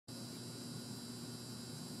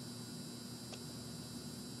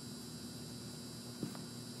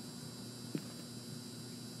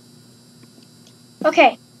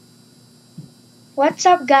Okay. What's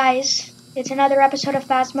up, guys? It's another episode of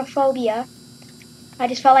Phasmaphobia. I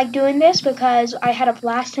just felt like doing this because I had a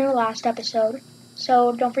blast in the last episode.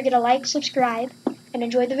 So don't forget to like, subscribe, and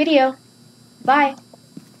enjoy the video. Bye.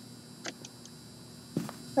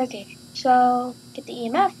 Okay, so get the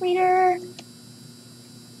EMF reader.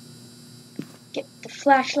 Get the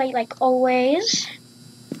flashlight like always.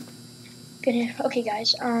 Good. Okay,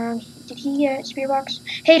 guys. Did he get spirit box?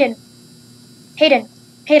 Hayden,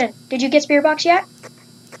 did you get spirit box yet?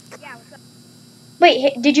 Yeah, what's up?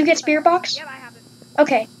 Wait, did you get spirit box? Yeah, I have it.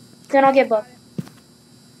 Okay, then I'll get both.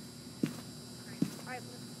 Alright,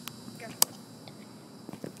 let's go.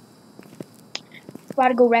 About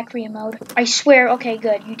to go requiem mode. I swear. Okay,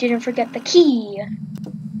 good. You didn't forget the key.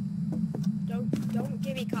 Don't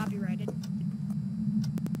get me copyrighted.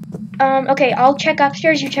 Okay, I'll check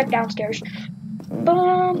upstairs. You check downstairs.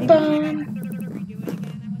 Bum bum.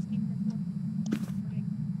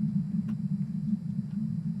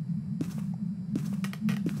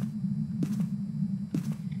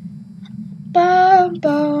 Bum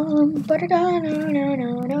bum.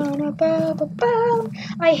 Ba-da-da-na-na-na-na-na-ba-ba-bum.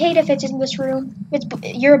 I hate if it's in this room.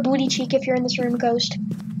 You're a booty cheek if you're in this room, ghost.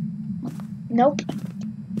 Nope.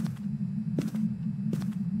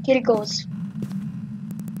 Here it goes.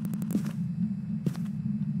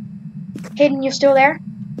 Hayden, you still there?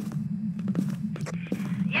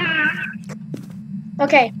 Yeah.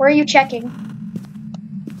 Okay, where are you checking?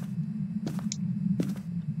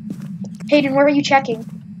 Hayden, where are you checking?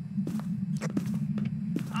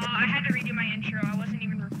 I had to redo my intro. I wasn't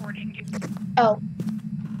even recording. Oh.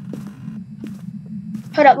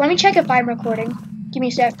 Hold up, let me check if I'm recording. Give me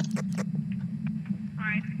a sec.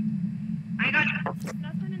 Alright. I got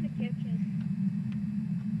nothing in the kitchen.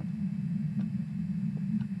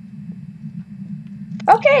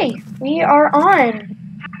 Okay, we are on.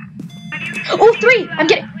 Oh, 3!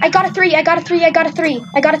 I got a 3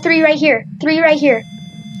 right here. 3 right here.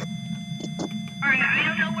 Alright, I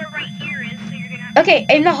don't know where right here is, so you're gonna have to... Okay,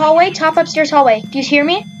 in the hallway, top upstairs hallway. Do you hear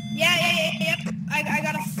me? Yeah. I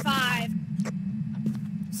got a 5.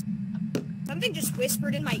 Something just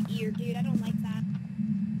whispered in my ear, dude. I don't like that.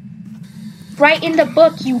 Right in the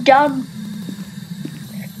book, you dumb.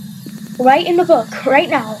 Right in the book, right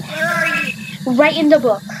now. Where are you? Right in the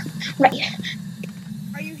book. Right.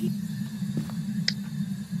 Are you here?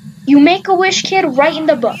 You make a wish, kid, right in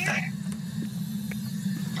the book.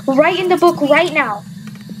 Right in the book, right now.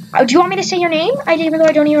 Do you want me to say your name? Even though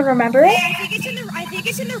I don't even remember it. I think it's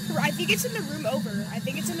in the room over.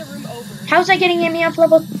 How's I getting an EMF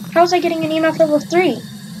level 3?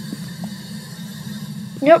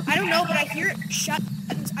 Nope. I don't know, but I hear it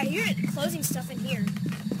I hear it closing stuff in here.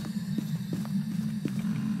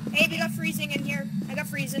 Hey, we got freezing in here. I got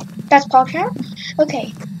freezing. That's Pogchamp?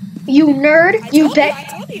 Okay. You nerd, I you told bet. I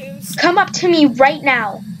told you. Come up to me right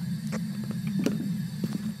now.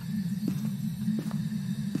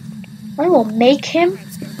 I will make him.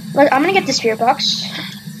 I'm gonna get the spirit box.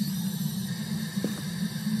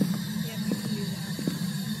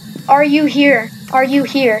 Are you here? Are you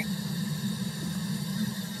here?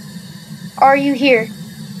 Are you here?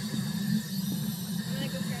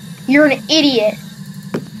 You're an idiot.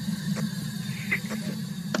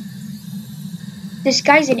 This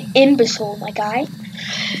guy's an imbecile, my guy.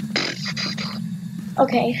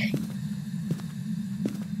 Okay.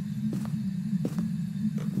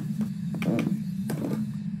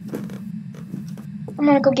 I'm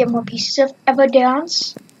gonna go get more pieces of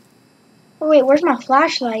evidence. Oh wait, where's my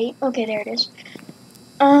flashlight? Okay, there it is.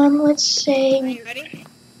 Let's say. Are you ready?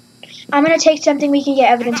 I'm gonna take something we can get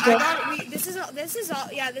evidence with. This is all.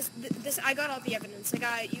 Yeah, this. I got all the evidence. I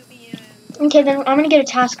got UV and. Okay, then I'm gonna get a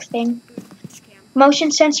task thing. Motion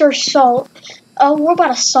sensor salt. Oh, we're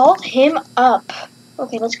about to salt him up.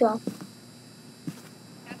 Okay, let's go.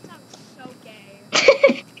 That sounds so gay.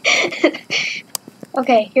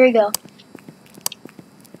 Okay, here we go.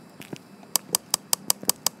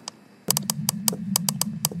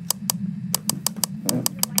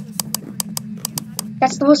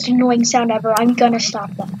 That's the most annoying sound ever. I'm gonna stop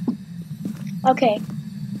that. Okay.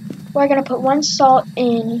 We're gonna put one salt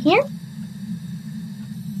in here.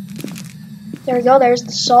 There we go, there's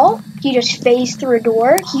the salt. He just phased through a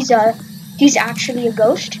door. He's actually a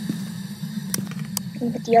ghost.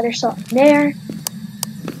 Gonna put the other salt in there.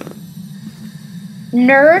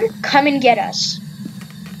 Nerd, come and get us.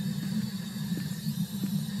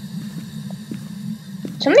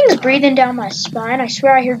 Something's breathing down my spine. I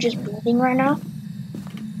swear I hear just breathing right now.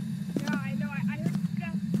 Yeah, I know. I heard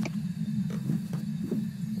that.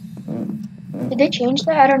 Did they change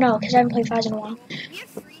that? I don't know, because I haven't played Phase in a while. We have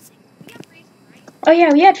freezing. We have freezing, right? Oh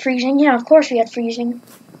yeah, we had freezing. Yeah, of course we had freezing.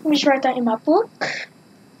 Let me just write that in my book.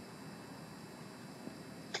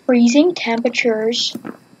 Freezing temperatures.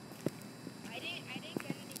 I didn't get any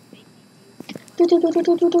safety Do do do do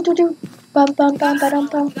do do do do do. Bum bum bum bum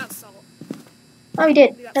bum. We got salt. Oh, we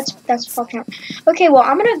did. We got That's salt. fucking out. Okay, well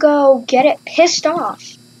I'm gonna go get it pissed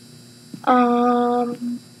off. Ooh,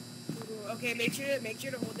 okay, make sure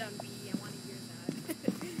to hold down B. I want to hear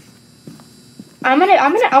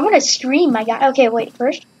that. I'm gonna scream, my guy. Okay, wait,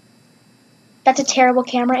 first. That's a terrible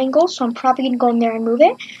camera angle, so I'm probably gonna go in there and move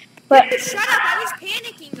it. But Dude, shut up! I was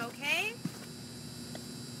panicking. Okay.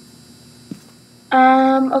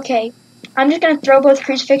 okay. I'm just gonna throw both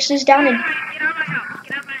crucifixes down and Get out of my house.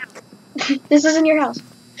 Get out of my house. this isn't your house.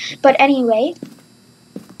 But anyway.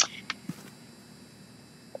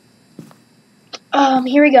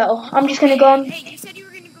 Here we go. I'm just gonna go. Hey, you said you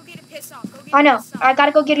were gonna go get it pissed off. Go get I know. it pissed off. I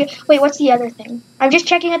gotta go get it. Wait, what's the other thing? I'm just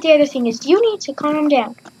checking what the other thing is. You need to calm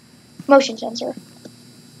down. Motion sensor.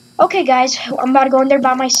 Okay, guys. I'm about to go in there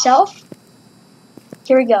by myself.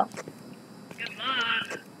 Here we go. Good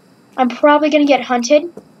luck. I'm probably gonna get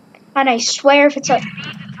hunted. And I swear if it's a... Use speed to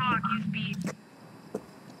talk. Use speed.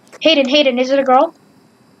 Hayden, is it a girl?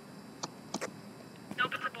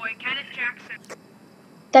 Nope, it's a boy. Kenneth Jackson.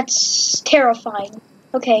 That's terrifying.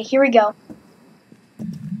 Okay, here we go.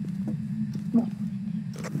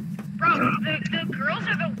 Bro, the girls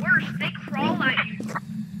are the worst. They crawl at you.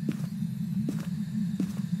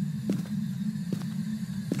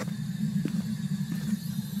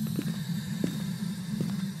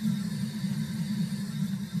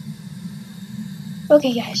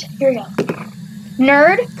 Okay, guys, here we go.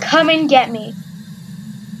 Nerd, come and get me.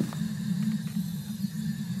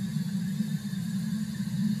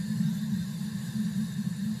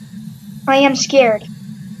 I am scared.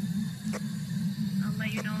 I'll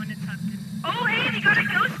let you know when it's tucked in. Oh, hey, we got a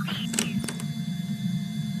ghostie.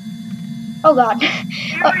 Oh, God.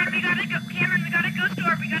 Cameron, we got a ghost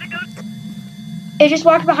orb. We got a ghost. It just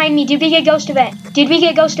walked behind me. Did we get ghost event? Did we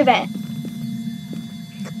get ghost event?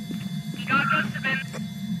 We got ghost event.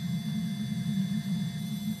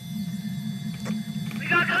 We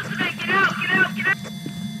got ghost event. Get out, get out, get out.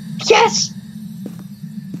 Yes!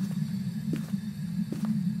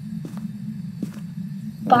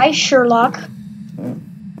 Bye, Sherlock.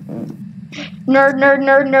 Nerd.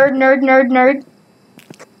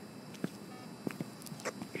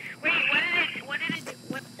 Wait, what did it do?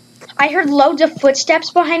 What? I heard loads of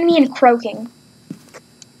footsteps behind me and croaking.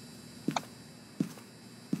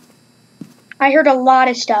 I heard a lot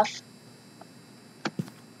of stuff.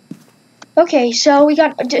 Okay, so you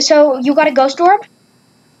got a ghost orb?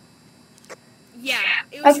 Yeah,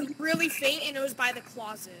 it was really faint and it was by the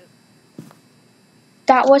closet.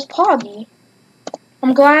 That was Poggy.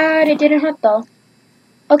 I'm glad it didn't hurt though.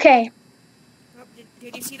 Okay. Oh,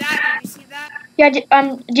 did you see that? Did you see that? Yeah. Do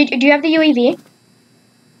you have the UEV?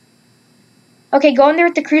 Okay, go in there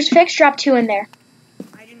with the crucifix. Drop 2 in there.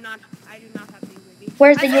 I do not have the UAV.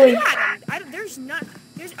 Where's the UAV? There's not.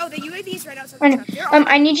 Oh, the UAV is right outside I the know. truck.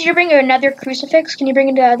 I need you to bring another crucifix. Can you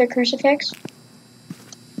bring the other crucifix?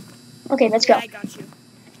 Okay, let's go. I got you.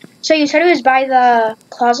 So you said it was by the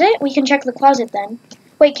closet? We can check the closet then.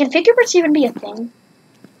 Wait, can fingerprints even be a thing?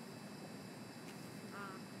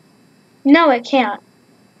 No, it can't.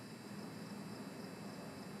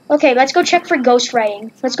 Okay, let's go check for ghost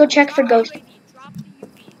writing. Let's go check for ghost. Drop the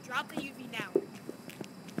UV. Drop the UV now.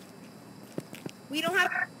 We don't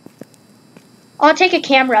have. I'll take a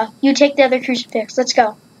camera. You take the other crucifix. Let's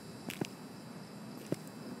go.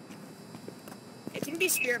 It can be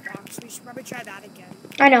spirit box. We should probably try that again.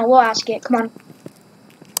 I know, we'll ask it. Come on.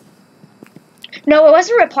 No, it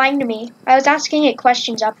wasn't replying to me. I was asking it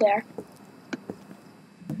questions up there.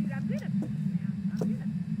 Dude, I'm good at this, man. I'm good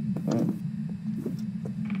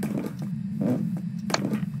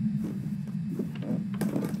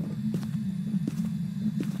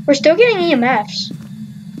at We're still getting EMFs.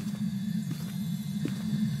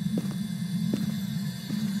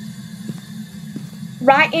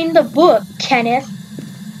 Right in the book, Kenneth.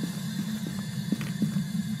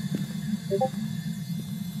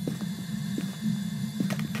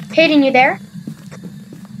 Hayden, you there?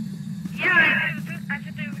 Yeah, I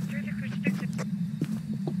said there's a crucifix.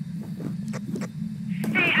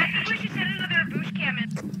 Hey, I think we should send another boost cam in.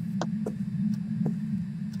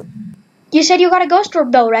 You said you got a ghost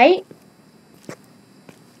orb though, right?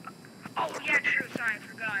 Oh, yeah, true. Sorry, I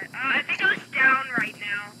forgot. I think it was down right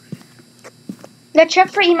now. Let's check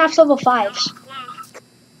for EMFs level 5s. Close.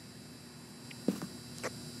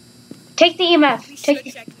 Take the EMF. We should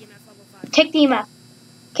Take check EMF level 5. the EMF.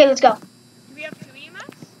 Okay, let's go. Do we have 2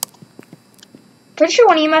 EMFs? Pretty sure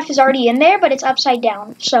one EMF is already in there, but it's upside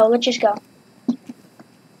down. So let's just go.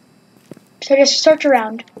 So just search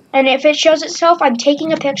around. And if it shows itself, I'm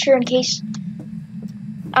taking a picture in case,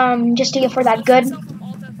 just to get for that good.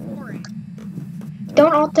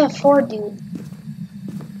 Don't Alt F4, dude.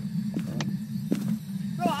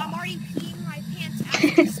 Bro, I'm already peeing my pants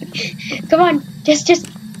as we speak. Come on, just.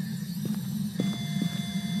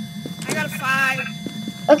 I got a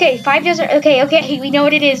 5. Okay, 5 doesn't. Okay, we know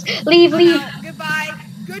what it is. Leave. Goodbye.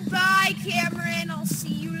 Goodbye, Cameron. I'll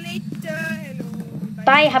see you later. Hello. Goodbye.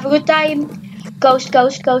 Bye, have a good time. Ghost.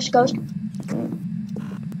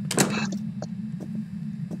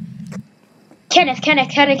 Kenneth.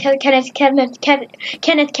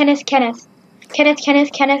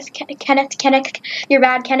 You're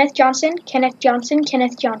bad, Kenneth Johnson.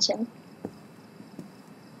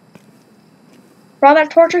 For all that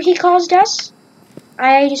torture he caused us,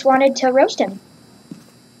 I just wanted to roast him.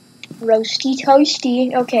 Roasty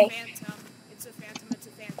toasty. Okay. It's a phantom.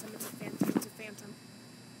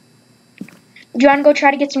 Do you want to go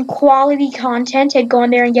try to get some quality content and go in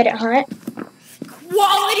there and get it, Hunt?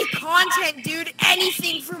 Quality content, dude.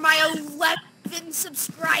 Anything for my 11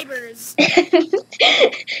 subscribers.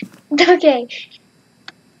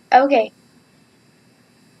 Okay.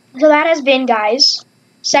 So that has been, guys,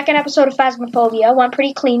 second episode of Phasmaphobia. One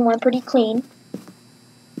pretty clean.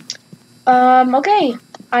 Okay.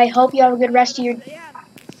 I hope you have a good rest of your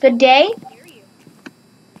good day.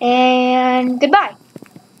 And goodbye.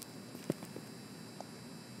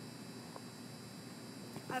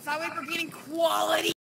 I thought we were getting quality.